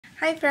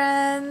Hi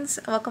friends,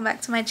 welcome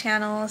back to my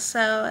channel.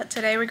 So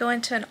today we're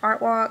going to an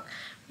art walk.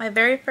 My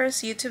very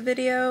first YouTube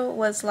video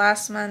was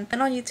last month. I've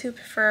been on YouTube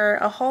for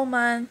a whole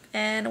month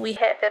and we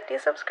hit 50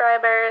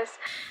 subscribers.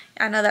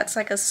 I know that's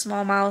like a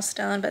small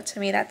milestone, but to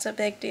me that's a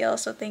big deal.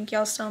 So thank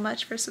y'all so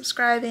much for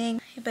subscribing.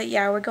 But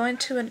yeah, we're going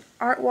to an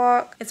art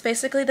walk. It's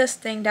basically this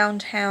thing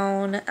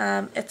downtown.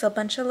 It's a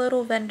bunch of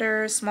little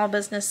vendors, small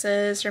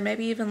businesses, or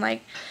maybe even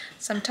like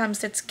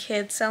sometimes it's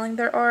kids selling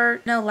their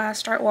art. No,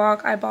 last art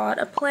walk I bought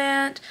a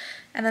plant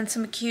and then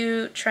some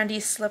cute trendy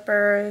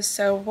slippers,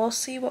 so we'll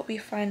see what we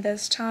find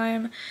this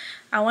time.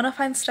 I want to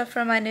find stuff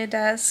for my new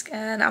desk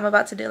and I'm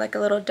about to do like a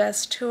little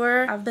desk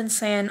tour. I've been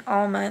saying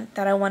all month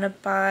that I want to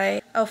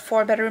buy a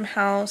 4-bedroom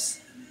house.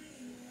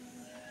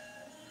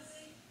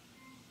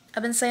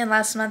 I've been saying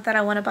last month that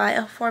I want to buy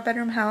a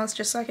 4-bedroom house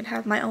just so I can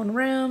have my own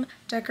room,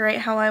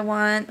 decorate how I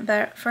want,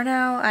 but for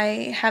now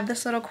I have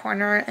this little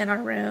corner in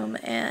our room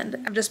and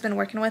I've just been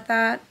working with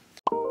that.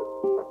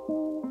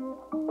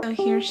 So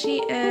here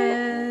she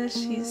is.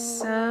 She's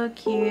so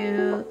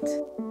cute.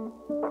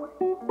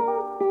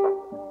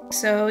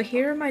 So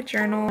here are my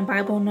journal and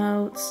Bible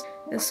notes.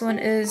 This one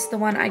is the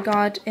one I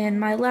got in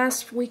my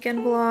last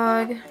weekend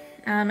vlog.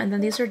 And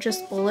then these are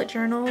just bullet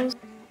journals.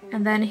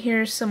 And then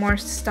here's some more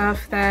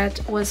stuff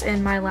that was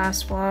in my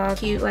last vlog.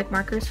 Cute like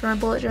markers for my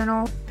bullet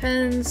journal.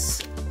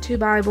 Pens, 2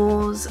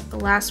 Bibles. The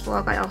last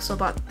vlog I also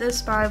bought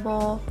this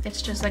Bible.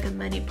 It's just like a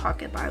mini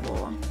pocket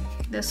Bible.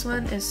 This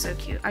one is so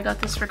cute. I got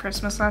this for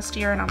Christmas last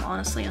year and I'm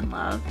honestly in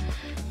love.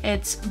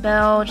 It's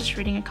Belle just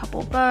reading a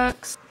couple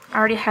books. I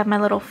already have my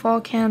little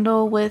fall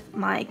candle with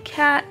my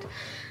cat.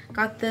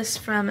 Got this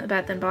from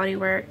Bath & Body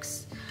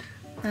Works.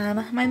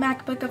 My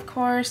MacBook, of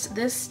course.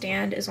 This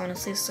stand is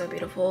honestly so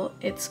beautiful.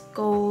 It's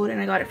gold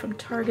and I got it from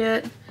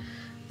Target.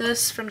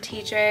 This from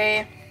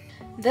TJ.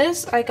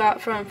 This I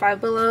got from Five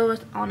Below.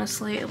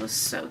 Honestly, it was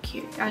so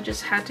cute. I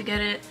just had to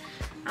get it.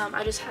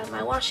 I just have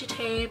my washi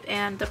tape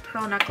and the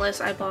pearl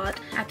necklace I bought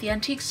at the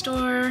antique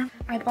store.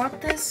 I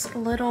bought this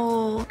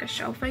little, like a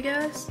shelf I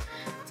guess.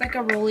 It's like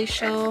a rolly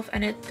shelf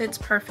and it fits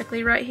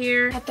perfectly right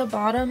here. At the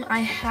bottom I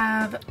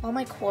have all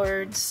my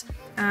cords.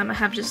 I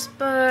have just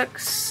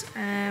books.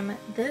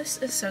 This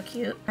is so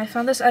cute. I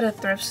found this at a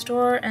thrift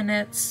store and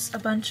it's a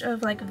bunch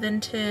of like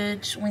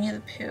vintage Winnie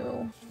the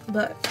Pooh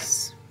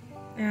books.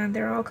 And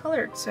they're all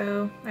colored,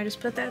 so I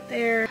just put that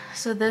there.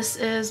 So this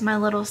is my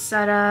little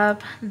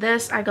setup.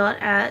 This I got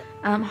at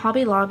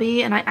Hobby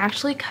Lobby and I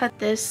actually cut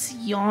this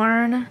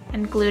yarn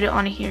and glued it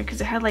on here because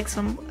it had like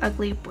some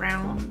ugly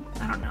brown,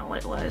 I don't know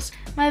what it was.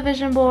 My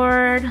vision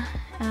board,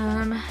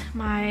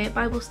 my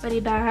Bible study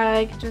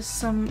bag, just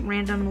some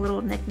random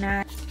little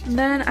knickknack. And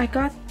then I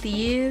got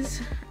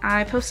these.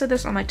 I posted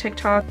this on my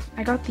TikTok.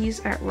 I got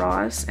these at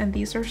Ross and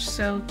these are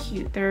so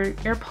cute. They're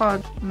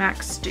AirPod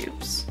Max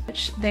dupes,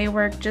 which they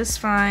work just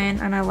fine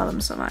and I love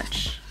them so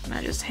much. And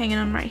I'm just hanging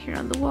them right here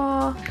on the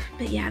wall.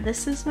 But yeah,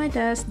 this is my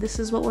desk. This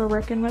is what we're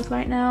working with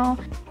right now.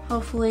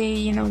 Hopefully,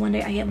 you know, one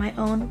day I get my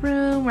own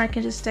room where I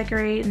can just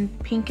decorate and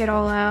pink it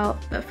all out.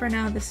 But for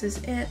now, this is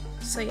it.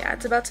 So yeah,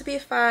 it's about to be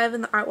 5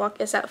 and the art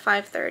walk is at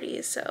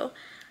 5:30. So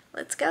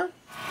let's go.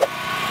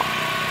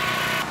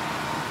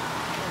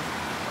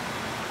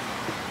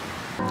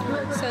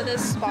 So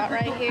this spot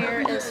right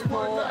here is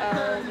full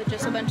of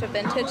just a bunch of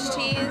vintage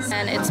teas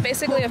and it's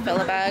basically a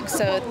fill-a bag,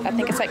 so I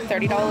think it's like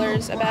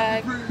 $30 a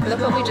bag. Look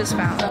what we just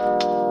found.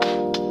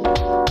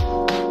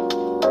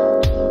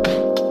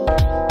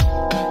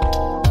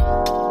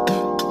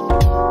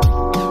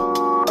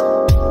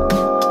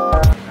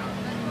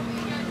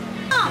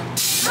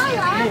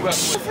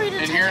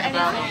 In here in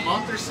about a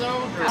month or so?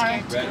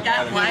 Alright,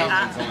 that why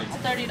not? It's a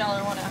 $30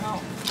 one at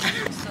home.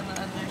 So the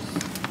others.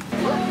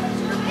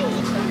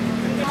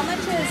 How much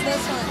is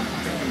this one?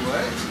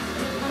 What?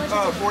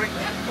 Oh, 40.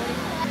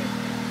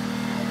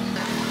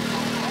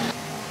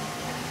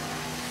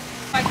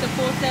 Like the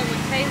full set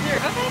with taser?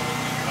 Okay.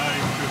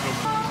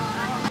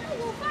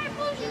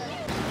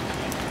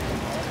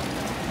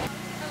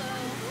 Hello.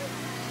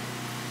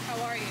 How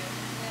are you?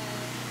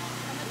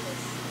 How much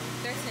is?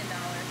 They're $10.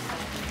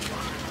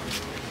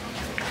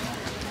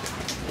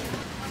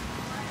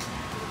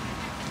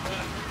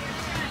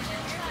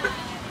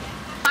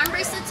 Arm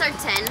bracelets are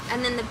 10,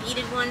 and then the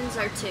beaded ones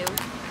are 2.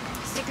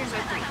 Stickers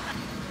are 3.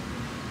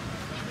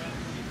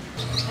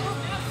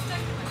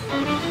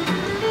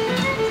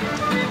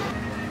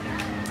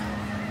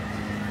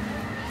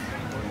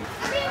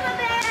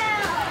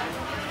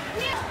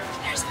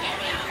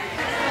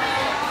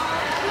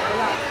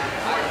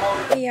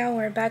 Yeah,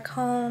 we're back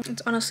home.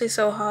 It's honestly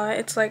so hot.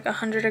 It's like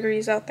 100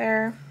 degrees out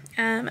there.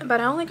 But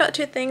I only got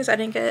 2 things. I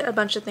didn't get a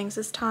bunch of things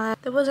this time.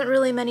 There wasn't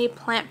really many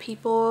plant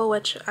people,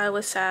 which I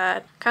was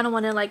sad. Kind of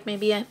wanted like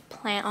maybe a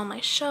plant on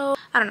my show.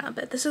 I don't know,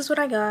 but this is what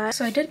I got.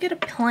 So I did get a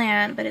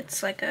plant, but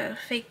it's like a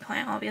fake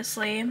plant,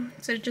 obviously.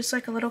 So just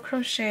like a little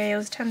crochet. It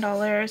was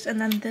 $10.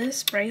 And then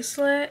this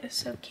bracelet is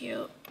so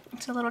cute.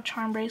 It's a little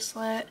charm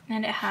bracelet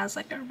and it has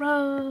like a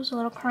rose, a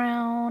little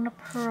crown, a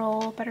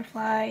pearl,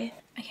 butterfly.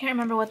 I I can't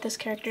remember what this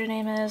character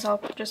name is. I'll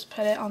just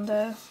put it on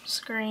the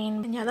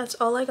screen. And yeah, that's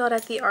all I got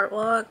at the art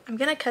walk. I'm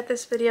gonna cut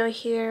this video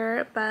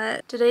here,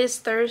 but today's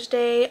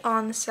Thursday.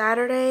 On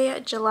Saturday,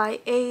 July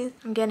 8th,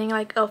 I'm getting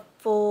like a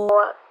full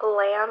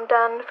glam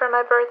done for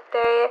my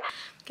birthday.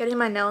 Getting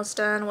my nails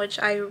done, which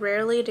I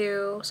rarely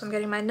do. So I'm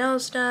getting my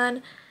nose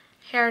done,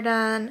 hair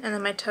done, and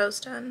then my toes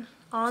done.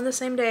 All on the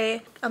same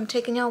day. I'm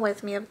taking y'all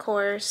with me, of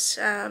course,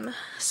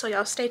 so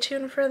y'all stay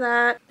tuned for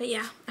that. But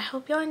yeah, I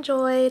hope y'all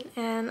enjoyed,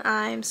 and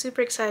I'm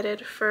super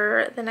excited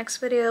for the next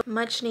video.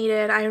 Much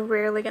needed. I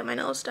rarely get my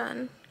nails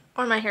done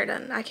or my hair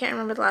done. I can't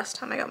remember the last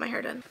time I got my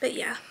hair done. But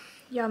yeah,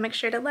 y'all make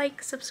sure to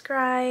like,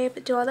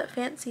 subscribe, do all that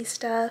fancy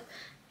stuff,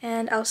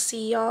 and I'll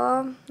see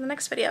y'all in the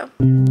next video.